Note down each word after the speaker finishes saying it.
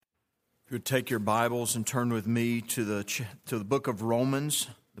If you would take your Bibles and turn with me to the book of Romans,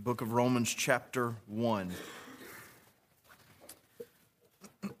 chapter 1.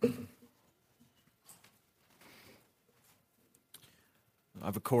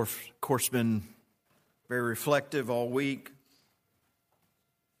 I've, of course, been very reflective all week.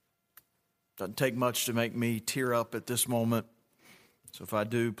 Doesn't take much to make me tear up at this moment. So if I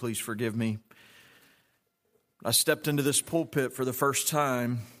do, please forgive me. I stepped into this pulpit for the first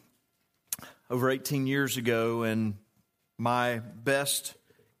time over 18 years ago, and my best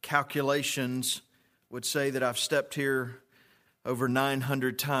calculations would say that I've stepped here over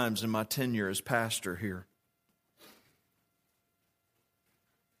 900 times in my tenure as pastor here.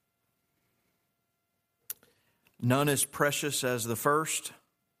 None as precious as the first,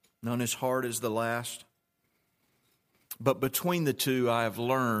 none as hard as the last. But between the two, I have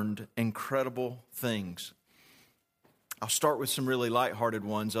learned incredible things. I'll start with some really lighthearted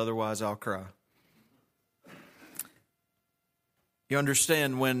ones, otherwise I'll cry. You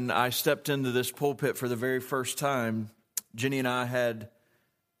understand, when I stepped into this pulpit for the very first time, Jenny and I had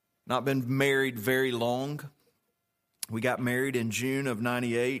not been married very long. We got married in June of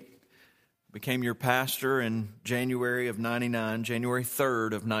 98, became your pastor in January of 99, January 3rd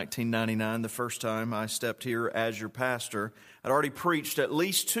of 1999, the first time I stepped here as your pastor. I'd already preached at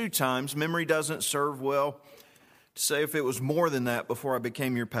least 2 times. Memory doesn't serve well to say if it was more than that before I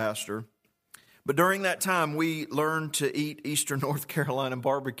became your pastor. But during that time, we learned to eat Eastern North Carolina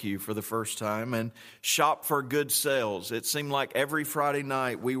barbecue for the first time and shop for good sales. It seemed like every Friday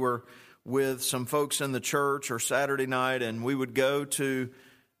night we were with some folks in the church, or Saturday night, and we would go to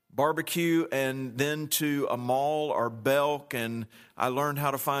barbecue and then to a mall or Belk, and I learned how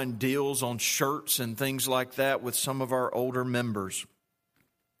to find deals on shirts and things like that with some of our older members.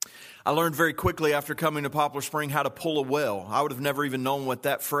 I learned very quickly after coming to Poplar Spring how to pull a well. I would have never even known what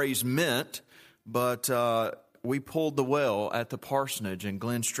that phrase meant. But we pulled the well at the parsonage, and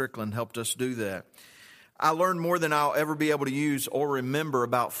Glenn Strickland helped us do that. I learned more than I'll ever be able to use or remember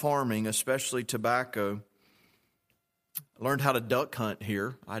about farming, especially tobacco. I learned how to duck hunt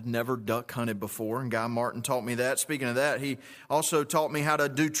here. I'd never duck hunted before, and Guy Martin taught me that. Speaking of that, he also taught me how to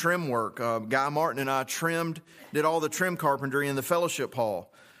do trim work. Guy Martin and I did all the trim carpentry in the fellowship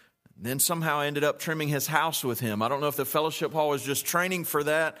hall. Then somehow I ended up trimming his house with him. I don't know if the fellowship hall was just training for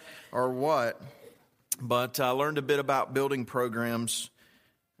that or what, but I learned a bit about building programs,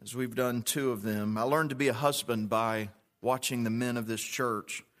 as we've done 2 of them. I learned to be a husband by watching the men of this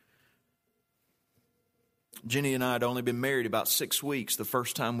church. Jenny and I had only been married about 6 weeks the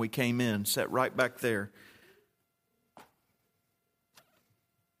first time we came in, sat right back there.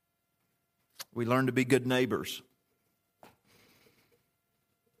 We learned to be good neighbors.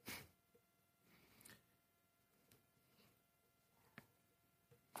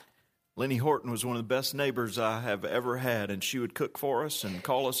 Lenny Horton was one of the best neighbors I have ever had, and she would cook for us and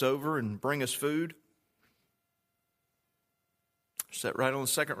call us over and bring us food. Sat right on the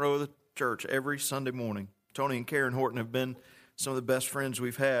second row of the church every Sunday morning. Tony and Karen Horton have been some of the best friends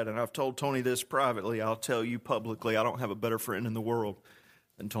we've had, and I've told Tony this privately. I'll tell you publicly, I don't have a better friend in the world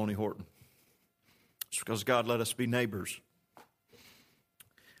than Tony Horton. It's because God let us be neighbors.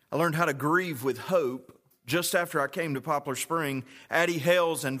 I learned how to grieve with hope. Just after I came to Poplar Spring, Addie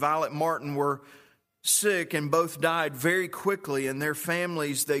Hales and Violet Martin were sick and both died very quickly, and their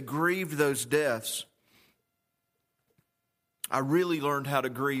families, they grieved those deaths. I really learned how to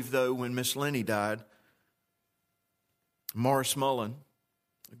grieve, though, when Miss Lenny died. Morris Mullen,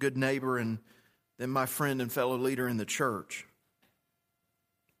 a good neighbor, and then my friend and fellow leader in the church.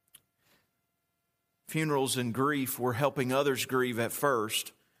 Funerals and grief were helping others grieve at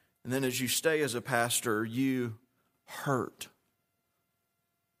first. And then as you stay as a pastor, you hurt.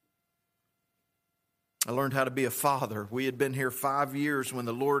 I learned how to be a father. We had been here 5 years when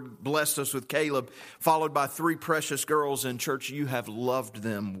the Lord blessed us with Caleb, followed by 3 precious girls in church. You have loved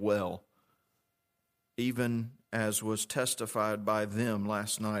them well, even as was testified by them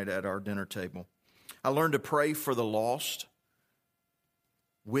last night at our dinner table. I learned to pray for the lost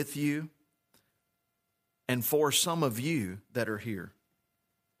with you and for some of you that are here.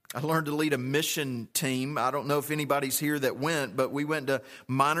 I learned to lead a mission team. I don't know if anybody's here that went, but we went to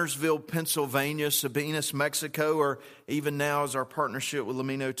Minersville, Pennsylvania, Sabinas, Mexico, or even now as our partnership with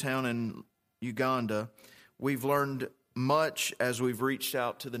Lamino Town in Uganda. We've learned much as we've reached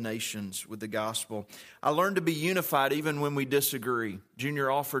out to the nations with the gospel. I learned to be unified even when we disagree.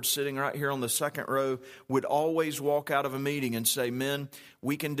 Junior Alford, sitting right here on the second row, would always walk out of a meeting and say, "Men,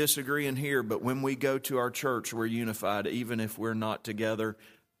 we can disagree in here, but when we go to our church, we're unified, even if we're not together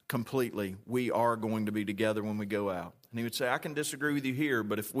completely. We are going to be together when we go out." And he would say, I can disagree with you here,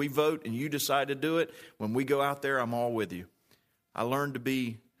 but if we vote and you decide to do it, when we go out there, I'm all with you. I learned to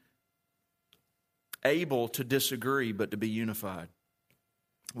be able to disagree, but to be unified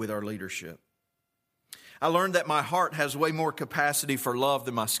with our leadership. I learned that my heart has way more capacity for love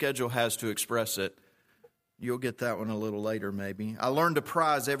than my schedule has to express it. You'll get that one a little later, maybe. I learned to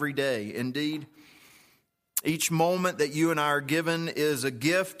prize every day. Indeed, each moment that you and I are given is a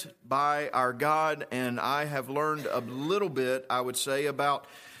gift by our God, and I have learned a little bit, I would say, about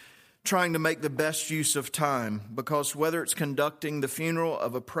trying to make the best use of time, because whether it's conducting the funeral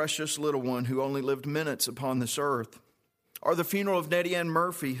of a precious little one who only lived minutes upon this earth, or the funeral of Nettie Ann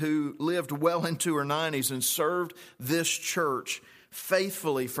Murphy, who lived well into her 90s and served this church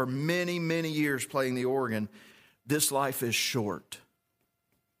faithfully for many, many years playing the organ, this life is short.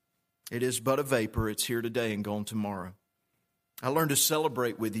 It is but a vapor. It's here today and gone tomorrow. I learned to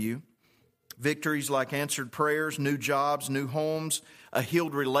celebrate with you. Victories like answered prayers, new jobs, new homes, a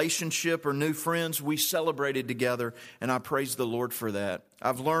healed relationship, or new friends, we celebrated together, and I praise the Lord for that.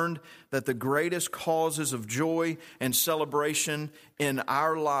 I've learned that the greatest causes of joy and celebration in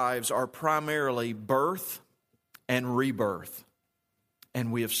our lives are primarily birth and rebirth,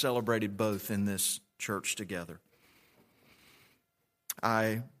 and we have celebrated both in this church together.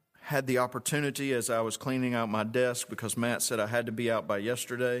 I had the opportunity as I was cleaning out my desk, because Matt said I had to be out by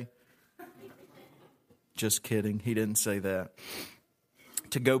yesterday. Just kidding. He didn't say that.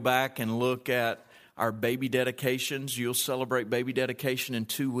 To go back and look at our baby dedications. You'll celebrate baby dedication in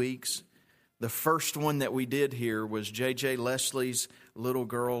 2 weeks. The first one that we did here was J.J. Leslie's little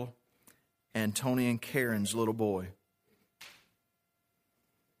girl and Tony and Karen's little boy.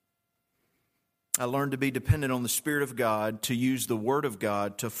 I learned to be dependent on the Spirit of God, to use the Word of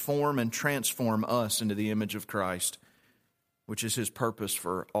God to form and transform us into the image of Christ, which is His purpose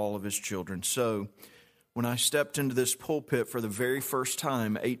for all of His children. So, when I stepped into this pulpit for the very first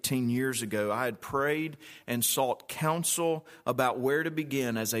time 18 years ago, I had prayed and sought counsel about where to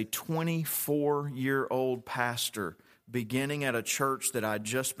begin as a 24-year-old pastor, beginning at a church that I'd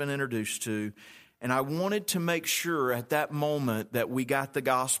just been introduced to. And I wanted to make sure at that moment that we got the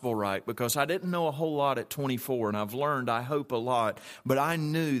gospel right, because I didn't know a whole lot at 24, and I've learned, I hope, a lot. But I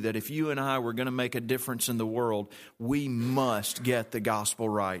knew that if you and I were going to make a difference in the world, we must get the gospel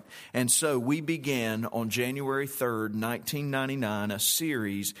right. And so we began on January 3rd, 1999, a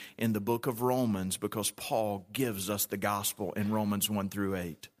series in the book of Romans, because Paul gives us the gospel in Romans 1 through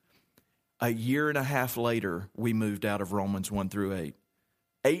 8. A year and a half later, we moved out of Romans 1 through 8.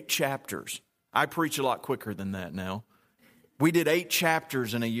 8 chapters. I preach a lot quicker than that now. We did 8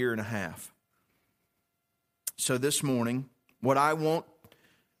 chapters in a year and a half. So this morning, what I want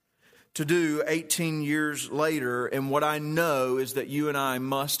to do 18 years later, and what I know, is that you and I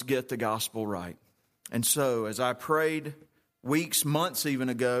must get the gospel right. And so as I prayed weeks, months even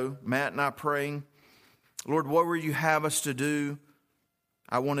ago, Matt and I praying, Lord, what will you have us to do?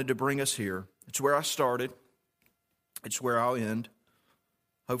 I wanted to bring us here. It's where I started. It's where I'll end.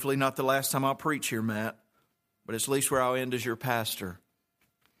 Hopefully not the last time I'll preach here, Matt, but it's at least where I'll end as your pastor.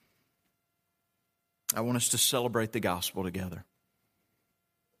 I want us to celebrate the gospel together.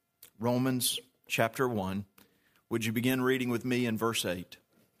 Romans chapter 1. Would you begin reading with me in verse 8?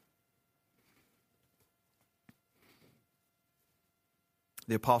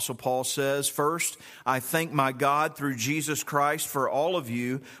 The Apostle Paul says, "First, I thank my God through Jesus Christ for all of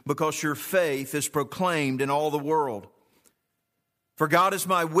you, because your faith is proclaimed in all the world. For God is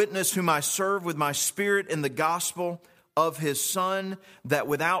my witness, whom I serve with my spirit in the gospel of His Son, that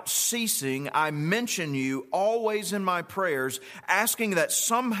without ceasing I mention you always in my prayers, asking that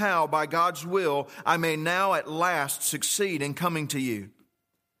somehow by God's will I may now at last succeed in coming to you.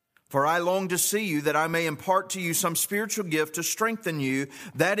 For I long to see you, that I may impart to you some spiritual gift to strengthen you,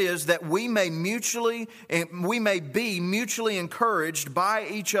 that is, that we may be mutually encouraged by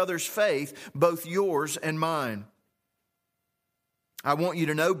each other's faith, both yours and mine. I want you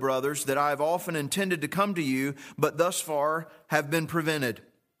to know, brothers, that I have often intended to come to you, but thus far have been prevented,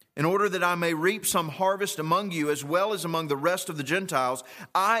 in order that I may reap some harvest among you as well as among the rest of the Gentiles.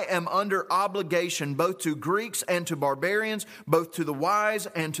 I am under obligation both to Greeks and to barbarians, both to the wise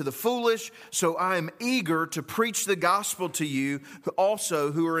and to the foolish. So I am eager to preach the gospel to you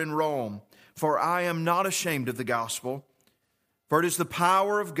also who are in Rome. For I am not ashamed of the gospel. For it is the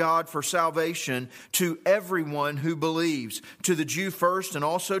power of God for salvation to everyone who believes, to the Jew first and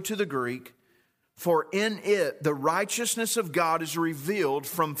also to the Greek. For in it the righteousness of God is revealed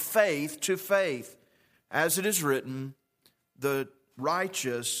from faith to faith. As it is written, the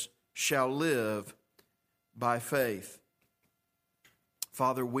righteous shall live by faith."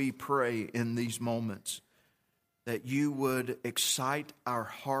 Father, we pray in these moments that you would excite our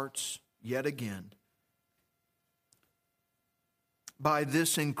hearts yet again by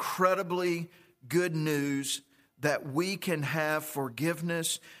this incredibly good news that we can have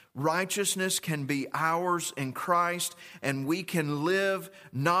forgiveness. Righteousness can be ours in Christ, and we can live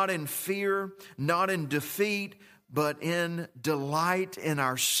not in fear, not in defeat, but in delight in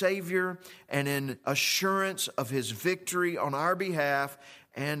our Savior and in assurance of His victory on our behalf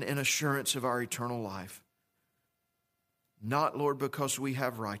and in assurance of our eternal life. Not, Lord, because we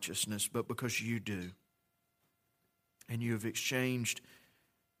have righteousness, but because you do. And you have exchanged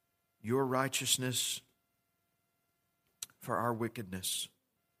your righteousness for our wickedness.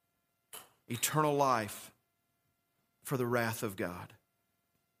 Eternal life for the wrath of God.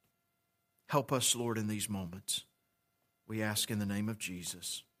 Help us, Lord, in these moments. We ask in the name of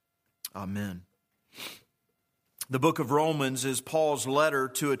Jesus. Amen. The book of Romans is Paul's letter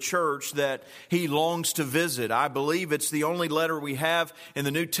to a church that he longs to visit. I believe it's the only letter we have in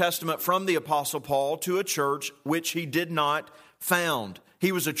the New Testament from the Apostle Paul to a church which he did not found.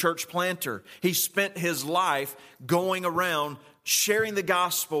 He was a church planter. He spent his life going around sharing the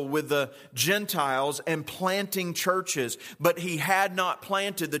gospel with the Gentiles and planting churches. But he had not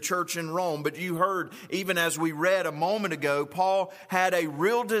planted the church in Rome. But you heard, even as we read a moment ago, Paul had a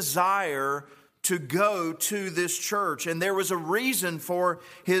real desire to go to this church. And there was a reason for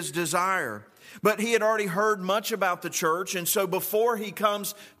his desire. But he had already heard much about the church. And so before he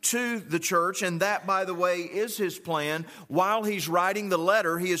comes to the church, and that, by the way, is his plan, while he's writing the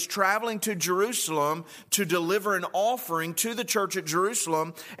letter, he is traveling to Jerusalem to deliver an offering to the church at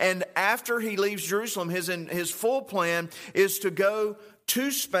Jerusalem. And after he leaves Jerusalem, his full plan is to go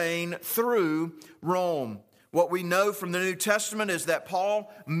to Spain through Rome. What we know from the New Testament is that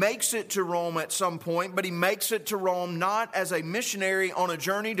Paul makes it to Rome at some point, but he makes it to Rome not as a missionary on a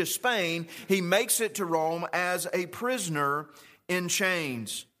journey to Spain. He makes it to Rome as a prisoner in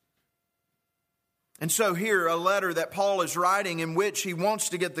chains. And so here, a letter that Paul is writing in which he wants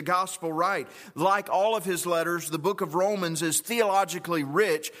to get the gospel right. Like all of his letters, the book of Romans is theologically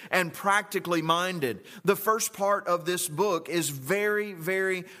rich and practically minded. The first part of this book is very,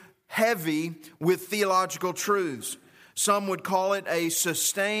 very heavy with theological truths. Some would call it a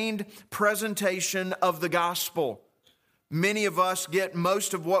sustained presentation of the gospel. Many of us get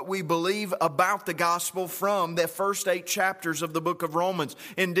most of what we believe about the gospel from the first 8 chapters of the book of Romans.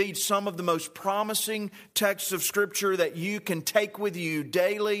 Indeed, some of the most promising texts of Scripture that you can take with you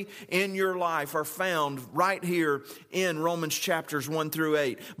daily in your life are found right here in Romans chapters 1 through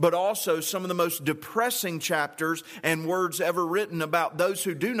 8. But also some of the most depressing chapters and words ever written about those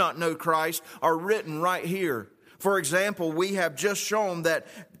who do not know Christ are written right here. For example, we have just shown that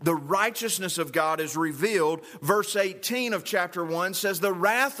the righteousness of God is revealed. Verse 18 of chapter 1 says the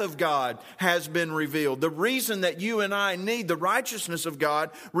wrath of God has been revealed. The reason that you and I need the righteousness of God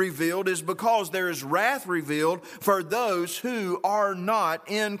revealed is because there is wrath revealed for those who are not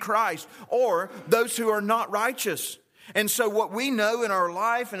in Christ or those who are not righteous. And so what we know in our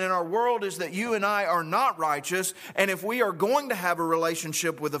life and in our world is that you and I are not righteous. And if we are going to have a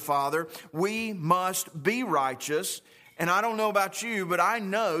relationship with the Father, we must be righteous. And I don't know about you, but I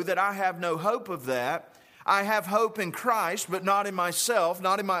know that I have no hope of that. I have hope in Christ, but not in myself,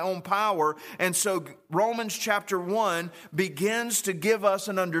 not in my own power. And so Romans chapter 1 begins to give us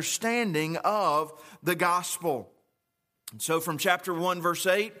an understanding of the gospel. And so from chapter 1, verse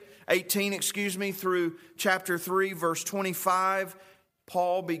 18 through chapter 3, verse 25,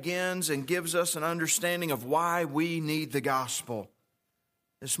 Paul begins and gives us an understanding of why we need the gospel.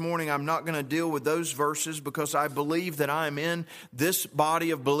 This morning, I'm not going to deal with those verses because I believe that I'm in this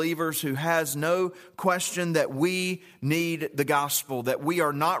body of believers who has no question that we need the gospel, that we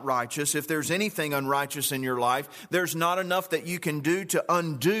are not righteous. If there's anything unrighteous in your life, there's not enough that you can do to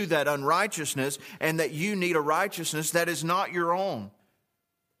undo that unrighteousness, and that you need a righteousness that is not your own.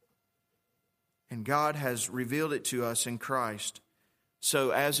 And God has revealed it to us in Christ.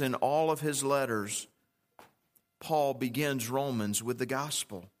 So as in all of his letters, Paul begins Romans with the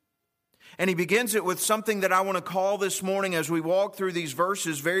gospel. And he begins it with something that I want to call this morning as we walk through these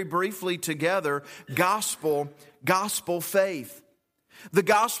verses very briefly together, gospel faith. The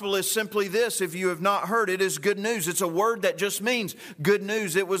gospel is simply this, if you have not heard, it is good news. It's a word that just means good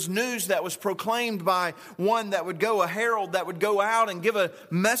news. It was news that was proclaimed by one that would go, a herald that would go out and give a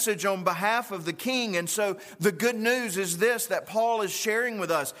message on behalf of the king. And so the good news is this that Paul is sharing with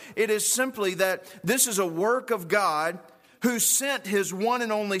us. It is simply that this is a work of God who sent His one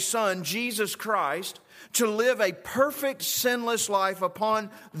and only Son, Jesus Christ, to live a perfect, sinless life upon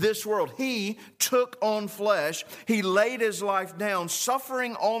this world. He took on flesh. He laid His life down,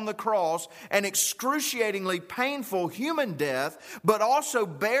 suffering on the cross an excruciatingly painful human death, but also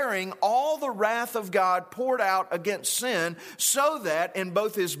bearing all the wrath of God poured out against sin, so that in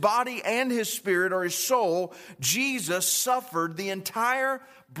both His body and His spirit or His soul, Jesus suffered the entire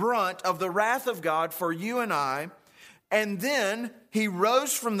brunt of the wrath of God for you and I. And then He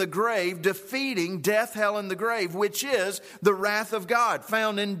rose from the grave, defeating death, hell, and the grave, which is the wrath of God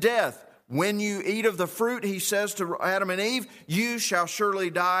found in death. When you eat of the fruit, He says to Adam and Eve, you shall surely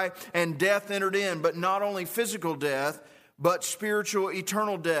die, and death entered in. But not only physical death, but spiritual,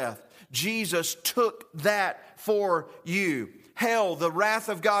 eternal death. Jesus took that for you. Hell, the wrath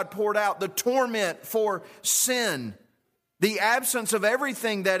of God poured out, the torment for sin, the absence of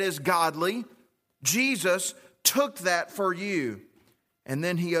everything that is godly. Jesus took that for you. And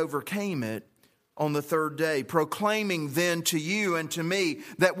then He overcame it on the third day, proclaiming then to you and to me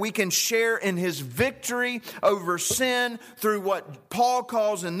that we can share in His victory over sin through what Paul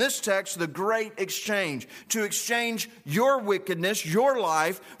calls in this text the great exchange. To exchange your wickedness, your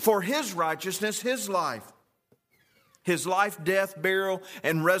life, for His righteousness, His life. His life, death, burial,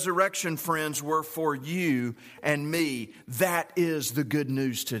 and resurrection, friends, were for you and me. That is the good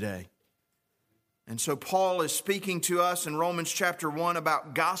news today. And so Paul is speaking to us in Romans chapter 1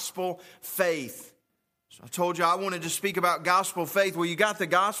 about gospel faith. So I told you I wanted to speak about gospel faith. Well, you got the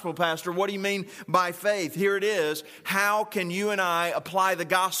gospel, Pastor. What do you mean by faith? Here it is. How can you and I apply the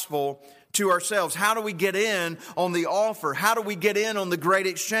gospel to ourselves? How do we get in on the offer? How do we get in on the great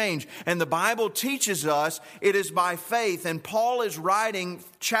exchange? And the Bible teaches us it is by faith. And Paul is writing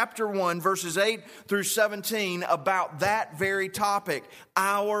chapter 1, verses 8 through 17 about that very topic,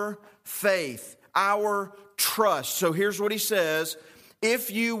 our faith. Our trust. So here's what he says. If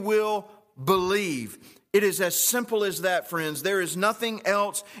you will believe. It is as simple as that, friends. There is nothing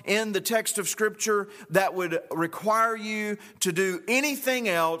else in the text of Scripture that would require you to do anything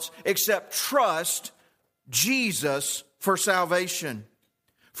else except trust Jesus for salvation.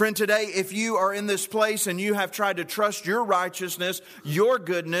 Friend, today, if you are in this place and you have tried to trust your righteousness, your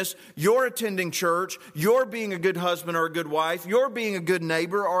goodness, your attending church, your being a good husband or a good wife, your being a good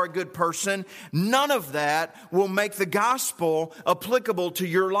neighbor or a good person, none of that will make the gospel applicable to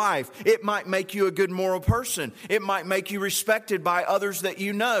your life. It might make you a good moral person. It might make you respected by others that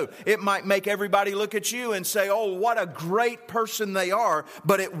you know. It might make everybody look at you and say, oh, what a great person they are,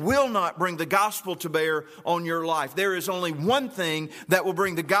 but it will not bring the gospel to bear on your life. There is only one thing that will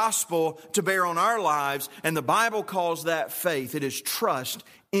bring the gospel to bear on our lives, and the Bible calls that faith. It is trust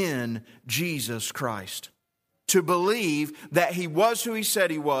in Jesus Christ. To believe that He was who He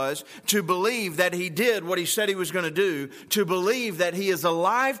said He was, to believe that He did what He said He was going to do, to believe that He is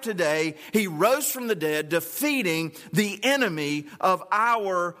alive today, He rose from the dead, defeating the enemy of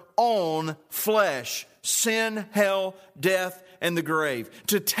our own flesh, sin, hell, death, and the grave.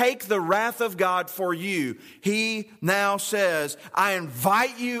 To take the wrath of God for you, He now says, I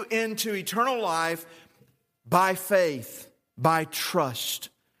invite you into eternal life by faith, by trust.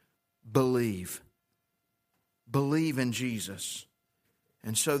 Believe. Believe in Jesus.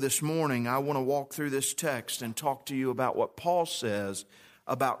 And so this morning, I want to walk through this text and talk to you about what Paul says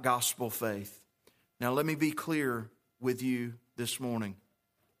about gospel faith. Now, let me be clear with you this morning.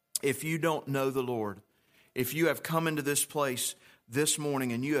 If you don't know the Lord, if you have come into this place this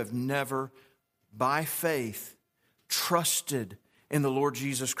morning and you have never, by faith, trusted in the Lord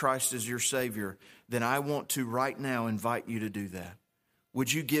Jesus Christ as your Savior, then I want to right now invite you to do that.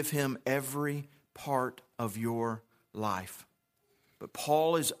 Would you give Him every part of your life? But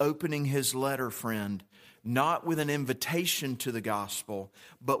Paul is opening his letter, friend, not with an invitation to the gospel,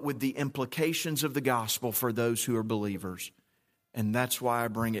 but with the implications of the gospel for those who are believers. And that's why I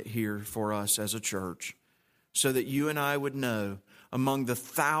bring it here for us as a church, so that you and I would know, among the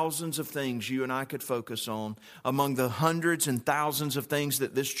thousands of things you and I could focus on, among the hundreds and thousands of things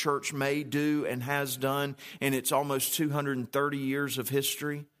that this church may do and has done in its almost 230 years of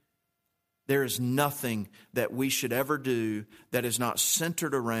history, there is nothing that we should ever do that is not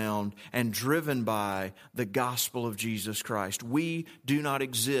centered around and driven by the gospel of Jesus Christ. We do not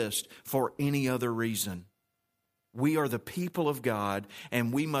exist for any other reason. We are the people of God,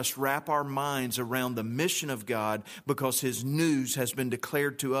 and we must wrap our minds around the mission of God because His news has been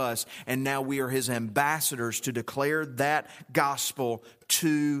declared to us, and now we are His ambassadors to declare that gospel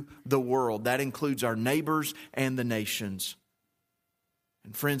to the world. That includes our neighbors and the nations.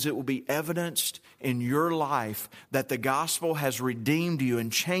 And friends, it will be evidenced in your life that the gospel has redeemed you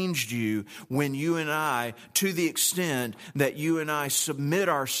and changed you when you and I, to the extent that you and I submit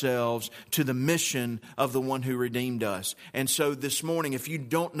ourselves to the mission of the one who redeemed us. And so this morning, if you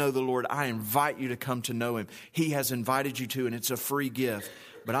don't know the Lord, I invite you to come to know Him. He has invited you to, and it's a free gift.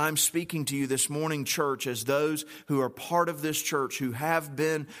 But I'm speaking to you this morning, church, as those who are part of this church who have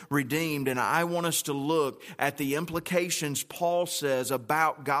been redeemed. And I want us to look at the implications Paul says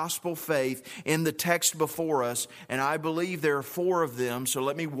about gospel faith in the text before us. And I believe there are 4 of them. So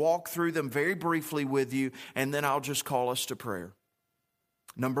let me walk through them very briefly with you, and then I'll just call us to prayer.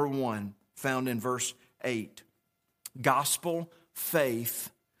 Number 1, found in verse 8. Gospel faith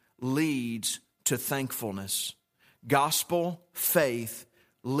leads to thankfulness. Gospel faith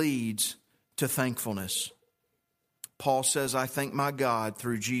leads to thankfulness. Paul says, I thank my God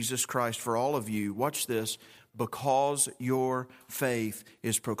through Jesus Christ for all of you. Watch this. Because your faith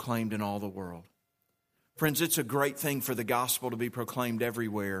is proclaimed in all the world. Friends, it's a great thing for the gospel to be proclaimed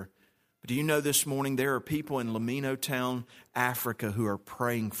everywhere. But do you know this morning there are people in Lamino Town, Africa who are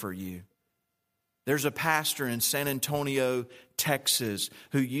praying for you. There's a pastor in San Antonio, Texas,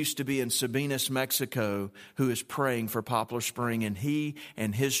 who used to be in Sabinas, Mexico, who is praying for Poplar Spring, and he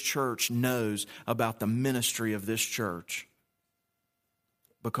and his church knows about the ministry of this church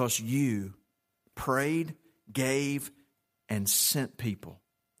because you prayed, gave, and sent people.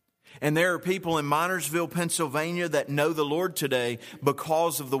 And there are people in Minersville, Pennsylvania that know the Lord today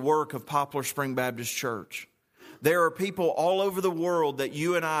because of the work of Poplar Spring Baptist Church. There are people all over the world that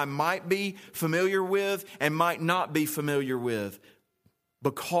you and I might be familiar with and might not be familiar with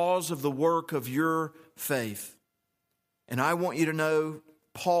because of the work of your faith. And I want you to know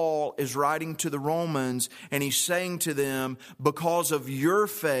Paul is writing to the Romans and he's saying to them, because of your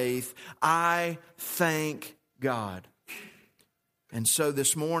faith, I thank God. And so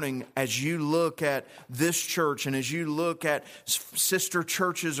this morning, as you look at this church and as you look at sister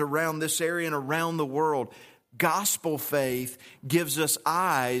churches around this area and around the world, gospel faith gives us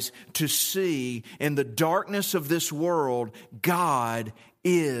eyes to see in the darkness of this world, God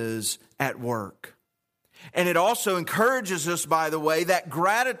is at work. And it also encourages us, by the way, that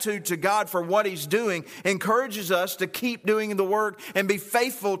gratitude to God for what He's doing encourages us to keep doing the work and be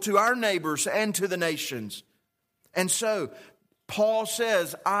faithful to our neighbors and to the nations. And so, Paul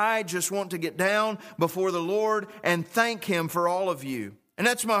says, I just want to get down before the Lord and thank Him for all of you. And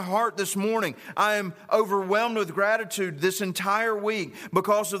that's my heart this morning. I am overwhelmed with gratitude this entire week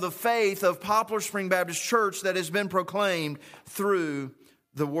because of the faith of Poplar Spring Baptist Church that has been proclaimed through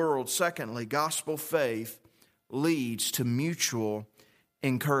the world. Secondly, gospel faith leads to mutual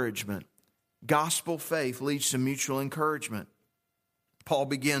encouragement. Gospel faith leads to mutual encouragement. Paul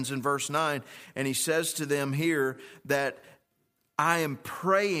begins in verse 9, and he says to them here that I am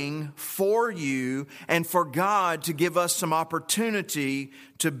praying for you and for God to give us some opportunity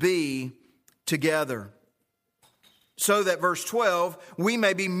to be together. So that, verse 12, we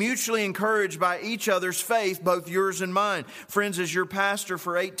may be mutually encouraged by each other's faith, both yours and mine. Friends, as your pastor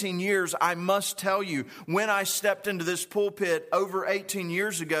for 18 years, I must tell you, when I stepped into this pulpit over 18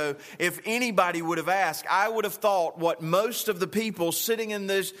 years ago, if anybody would have asked, I would have thought what most of the people sitting in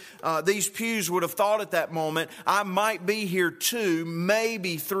these pews would have thought at that moment. I might be here 2,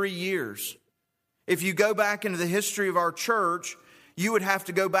 maybe 3 years. If you go back into the history of our church, you would have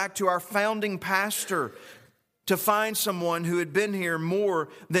to go back to our founding pastor to find someone who had been here more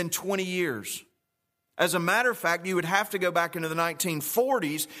than 20 years. As a matter of fact, you would have to go back into the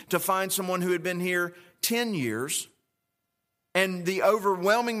 1940s to find someone who had been here 10 years. And the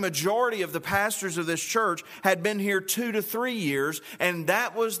overwhelming majority of the pastors of this church had been here 2 to 3 years. And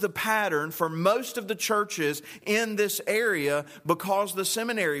that was the pattern for most of the churches in this area because the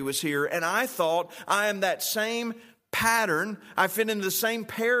seminary was here. And I thought, I am that same pattern. I fit into the same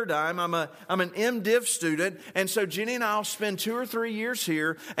paradigm. I'm an MDiv student. And so Jenny and I will spend 2 or 3 years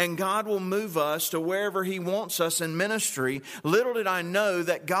here and God will move us to wherever He wants us in ministry. Little did I know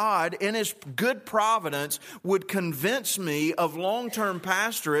that God, in His good providence, would convince me of long-term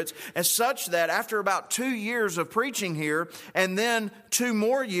pastorates as such that after about 2 years of preaching here and then 2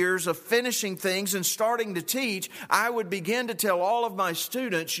 more years of finishing things and starting to teach, I would begin to tell all of my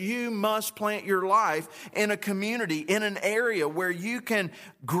students, you must plant your life in a community, in an area where you can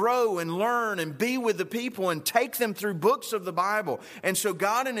grow and learn and be with the people and take them through books of the Bible. And so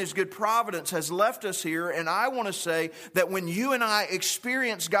God in His good providence has left us here. And I want to say that when you and I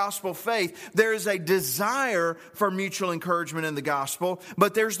experience gospel faith, there is a desire for mutual encouragement in the gospel,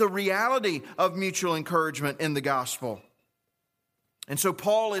 but there's the reality of mutual encouragement in the gospel. And so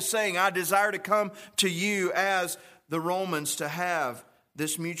Paul is saying, I desire to come to you as the Romans to have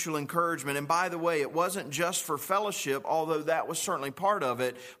this mutual encouragement. And by the way, it wasn't just for fellowship, although that was certainly part of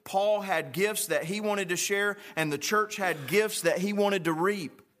it. Paul had gifts that he wanted to share, and the church had gifts that he wanted to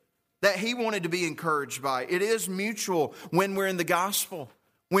reap, that he wanted to be encouraged by. It is mutual when we're in the gospel.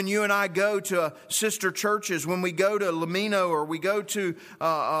 When you and I go to sister churches, when we go to Lamino, or we go to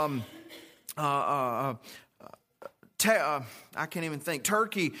I can't even think,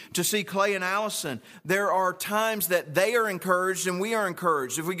 Turkey, to see Clay and Allison, there are times that they are encouraged and we are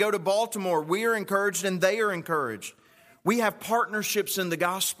encouraged. If we go to Baltimore, we are encouraged and they are encouraged. We have partnerships in the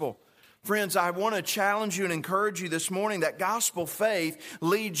gospel. Friends, I want to challenge you and encourage you this morning that gospel faith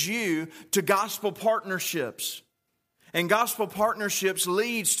leads you to gospel partnerships. And gospel partnerships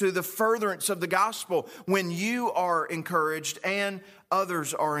leads to the furtherance of the gospel when you are encouraged and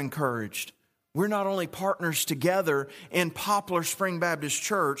others are encouraged. We're not only partners together in Poplar Spring Baptist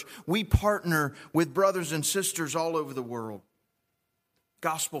Church, we partner with brothers and sisters all over the world.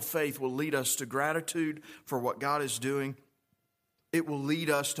 Gospel faith will lead us to gratitude for what God is doing. It will lead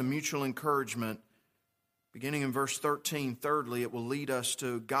us to mutual encouragement. Beginning in verse 13, thirdly, it will lead us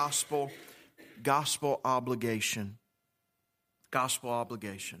to gospel obligation. Gospel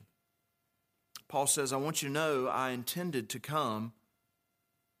obligation. Paul says, I want you to know I intended to come,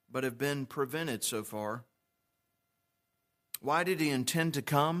 but have been prevented so far. Why did he intend to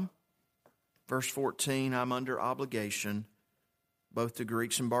come? Verse 14, I'm under obligation, both to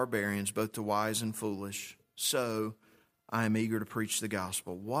Greeks and barbarians, both to wise and foolish. So I am eager to preach the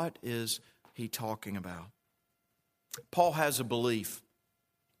gospel. What is he talking about? Paul has a belief.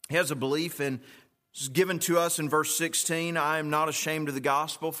 He has a belief in, it's given to us in verse 16, I am not ashamed of the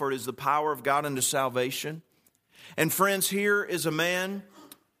gospel, for it is the power of God unto salvation. And friends, here is a man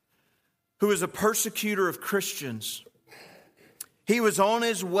who is a persecutor of Christians. He was on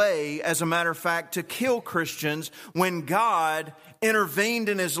his way, as a matter of fact, to kill Christians when God intervened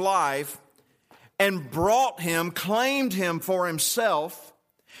in his life and brought him, claimed him for himself.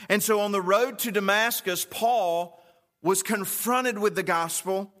 And so on the road to Damascus, Paul was confronted with the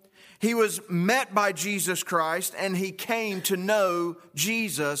gospel. He was met by Jesus Christ, and he came to know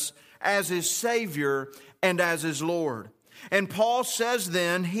Jesus as his Savior and as his Lord. And Paul says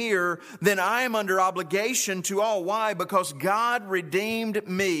then here, then I am under obligation to all. Why? Because God redeemed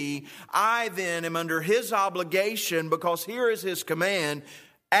me. I then am under his obligation, because here is his command.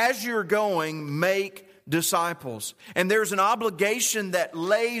 As you're going, make disciples. And there's an obligation that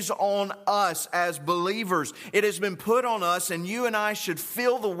lays on us as believers. It has been put on us, and you and I should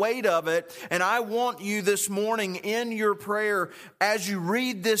feel the weight of it. And I want you this morning in your prayer, as you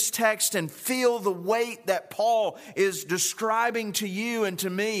read this text and feel the weight that Paul is describing to you and to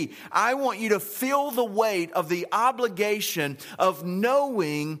me, I want you to feel the weight of the obligation of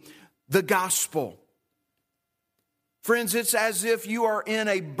knowing the gospel. Friends, it's as if you are in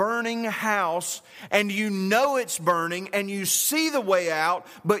a burning house and you know it's burning and you see the way out,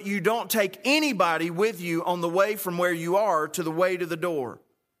 but you don't take anybody with you on the way from where you are to the way to the door.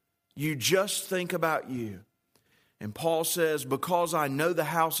 You just think about you. And Paul says, because I know the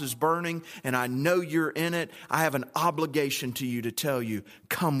house is burning and I know you're in it, I have an obligation to you to tell you,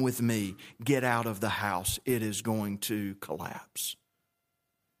 come with me, get out of the house. It is going to collapse.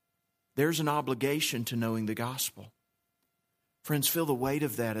 There's an obligation to knowing the gospel. Friends, feel the weight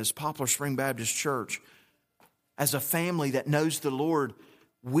of that as Poplar Spring Baptist Church. As a family that knows the Lord,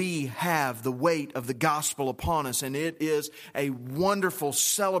 we have the weight of the gospel upon us, and it is a wonderful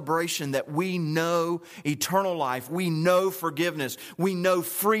celebration that we know eternal life. We know forgiveness. We know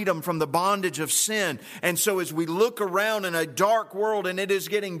freedom from the bondage of sin. And so as we look around in a dark world, and it is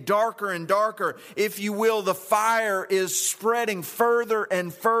getting darker and darker, if you will, the fire is spreading further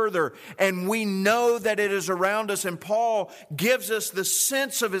and further, and we know that it is around us. And Paul gives us the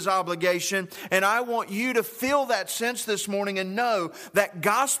sense of his obligation, and I want you to feel that sense this morning and know that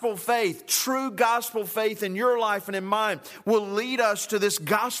gospel faith, true gospel faith in your life and in mine, will lead us to this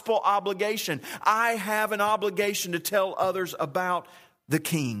gospel obligation. I have an obligation to tell others about the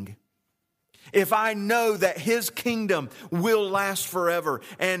King. If I know that his kingdom will last forever,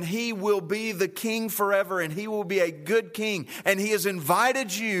 and he will be the king forever, and he will be a good king, and he has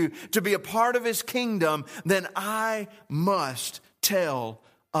invited you to be a part of his kingdom, then I must tell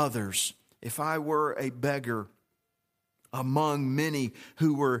others. If I were a beggar among many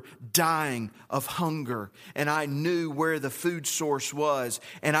who were dying of hunger, and I knew where the food source was,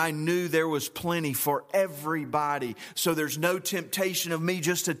 and I knew there was plenty for everybody, so there's no temptation of me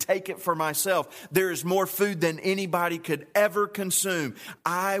just to take it for myself. There is more food than anybody could ever consume.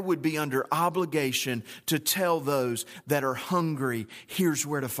 I would be under obligation to tell those that are hungry, here's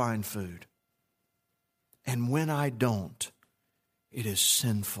where to find food. And when I don't, It is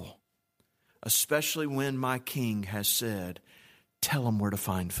sinful, especially when my king has said, tell them where to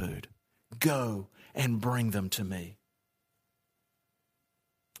find food. Go and bring them to me.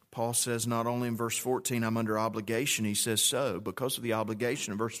 Paul says not only in verse 14, I'm under obligation, he says so, because of the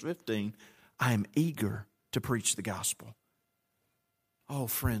obligation in verse 15, I am eager to preach the gospel. Oh,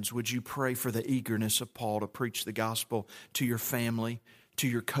 friends, would you pray for the eagerness of Paul to preach the gospel to your family, to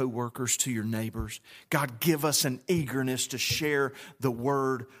your co-workers, to your neighbors? God, give us an eagerness to share the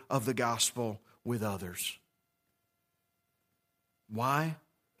word of the gospel with others. Why?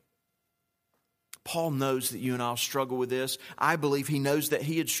 Paul knows that you and I will struggle with this. I believe he knows that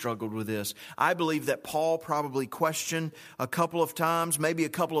he had struggled with this. I believe that Paul probably questioned a couple of times, maybe a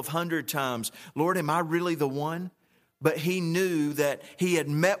couple of 100 times, Lord, am I really the one? But he knew that he had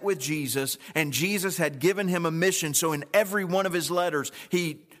met with Jesus and Jesus had given him a mission. So in every one of his letters,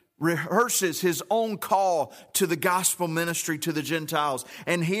 he rehearses his own call to the gospel ministry to the Gentiles.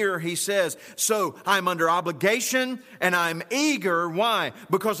 And here he says, so I'm under obligation and I'm eager. Why?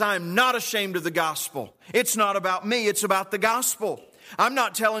 Because I'm not ashamed of the gospel. It's not about me. It's about the gospel. I'm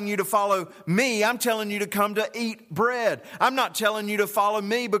not telling you to follow me. I'm telling you to come to eat bread. I'm not telling you to follow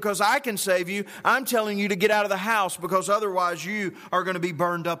me because I can save you. I'm telling you to get out of the house because otherwise you are going to be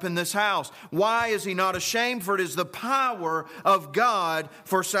burned up in this house. Why is he not ashamed? For it is the power of God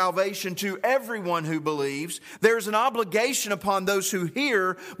for salvation to everyone who believes. There's an obligation upon those who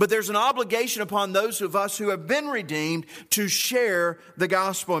hear, but there's an obligation upon those of us who have been redeemed to share the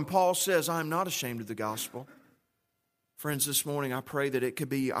gospel. And Paul says, I'm not ashamed of the gospel. Friends, this morning I pray that it could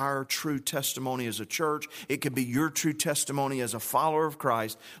be our true testimony as a church. It could be your true testimony as a follower of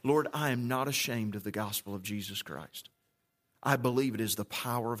Christ. Lord, I am not ashamed of the gospel of Jesus Christ. I believe it is the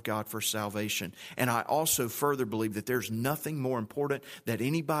power of God for salvation. And I also further believe that there's nothing more important that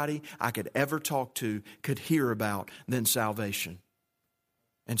anybody I could ever talk to could hear about than salvation.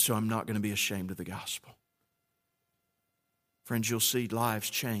 And so I'm not going to be ashamed of the gospel. Friends, you'll see lives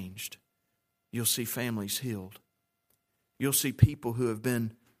changed. You'll see families healed. You'll see people who have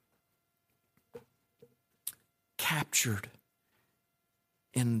been captured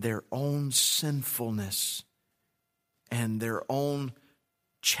in their own sinfulness and their own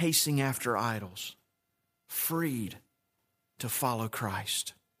chasing after idols, freed to follow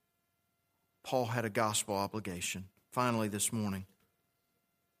Christ. Paul had a gospel obligation. Finally, this morning,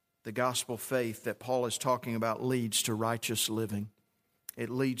 the gospel faith that Paul is talking about leads to righteous living.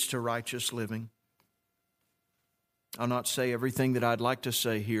 It leads to righteous living. I'll not say everything that I'd like to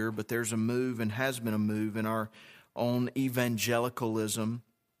say here, but there's a move and has been a move in our own evangelicalism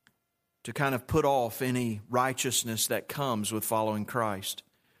to kind of put off any righteousness that comes with following Christ.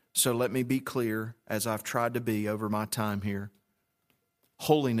 So let me be clear, as I've tried to be over my time here.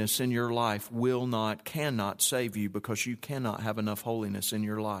 Holiness in your life cannot save you because you cannot have enough holiness in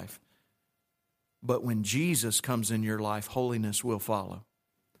your life. But when Jesus comes in your life, holiness will follow.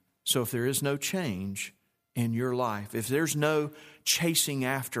 So if there is no change in your life, if there's no chasing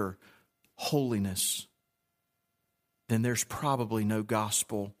after holiness, then there's probably no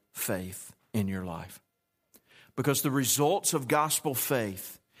gospel faith in your life. Because the results of gospel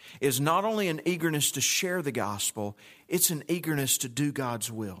faith is not only an eagerness to share the gospel, it's an eagerness to do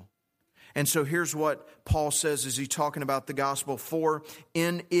God's will. And so here's what Paul says as he's talking about the gospel. For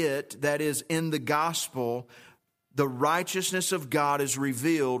in it, that is in the gospel, the righteousness of God is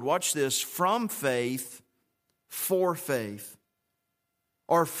revealed, watch this, from faith for faith,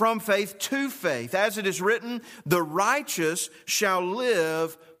 or from faith to faith. As it is written, the righteous shall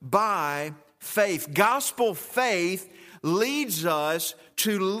live by faith. Gospel faith leads us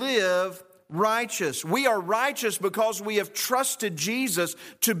to live righteous. We are righteous because we have trusted Jesus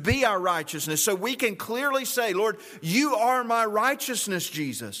to be our righteousness. So we can clearly say, Lord, you are my righteousness,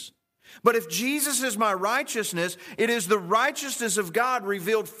 Jesus. But if Jesus is my righteousness, it is the righteousness of God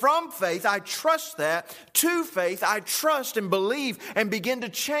revealed from faith. I trust that. To faith, I trust and believe and begin to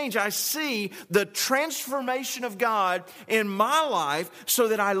change. I see the transformation of God in my life so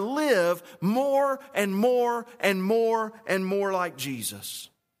that I live more and more and more and more like Jesus.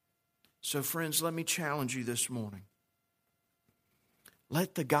 So friends, let me challenge you this morning.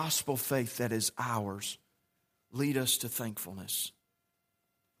 Let the gospel faith that is ours lead us to thankfulness.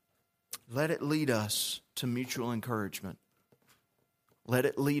 Let it lead us to mutual encouragement. Let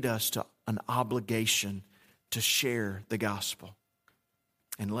it lead us to an obligation to share the gospel.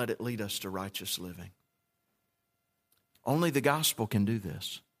 And let it lead us to righteous living. Only the gospel can do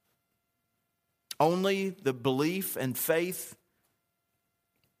this. Only the belief and faith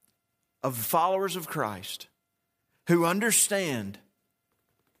of followers of Christ who understand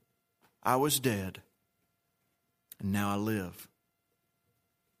I was dead and now I live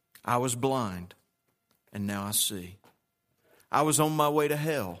I was blind, and now I see. I was on my way to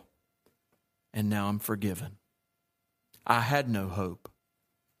hell, and now I'm forgiven. I had no hope,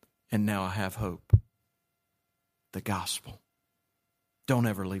 and now I have hope. The gospel. Don't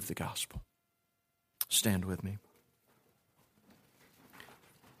ever leave the gospel. Stand with me.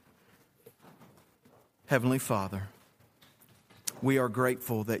 Heavenly Father, we are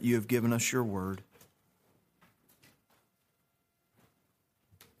grateful that you have given us your word.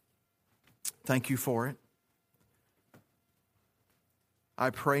 Thank you for it. I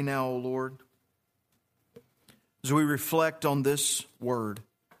pray now, O Lord, as we reflect on this word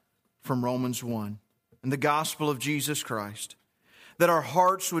from Romans 1 and the gospel of Jesus Christ, that our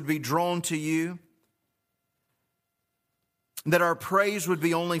hearts would be drawn to you, that our praise would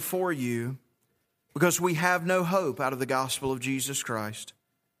be only for you, because we have no hope out of the gospel of Jesus Christ.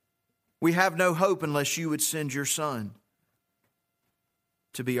 We have no hope unless you would send your Son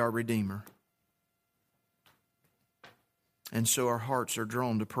to be our Redeemer. And so our hearts are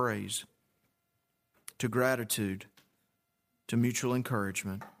drawn to praise, to gratitude, to mutual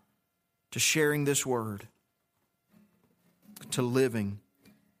encouragement, to sharing this word, to living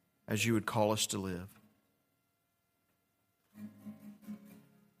as you would call us to live.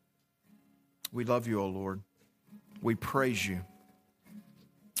 We love you, O Lord. We praise you.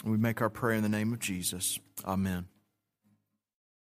 We make our prayer in the name of Jesus. Amen.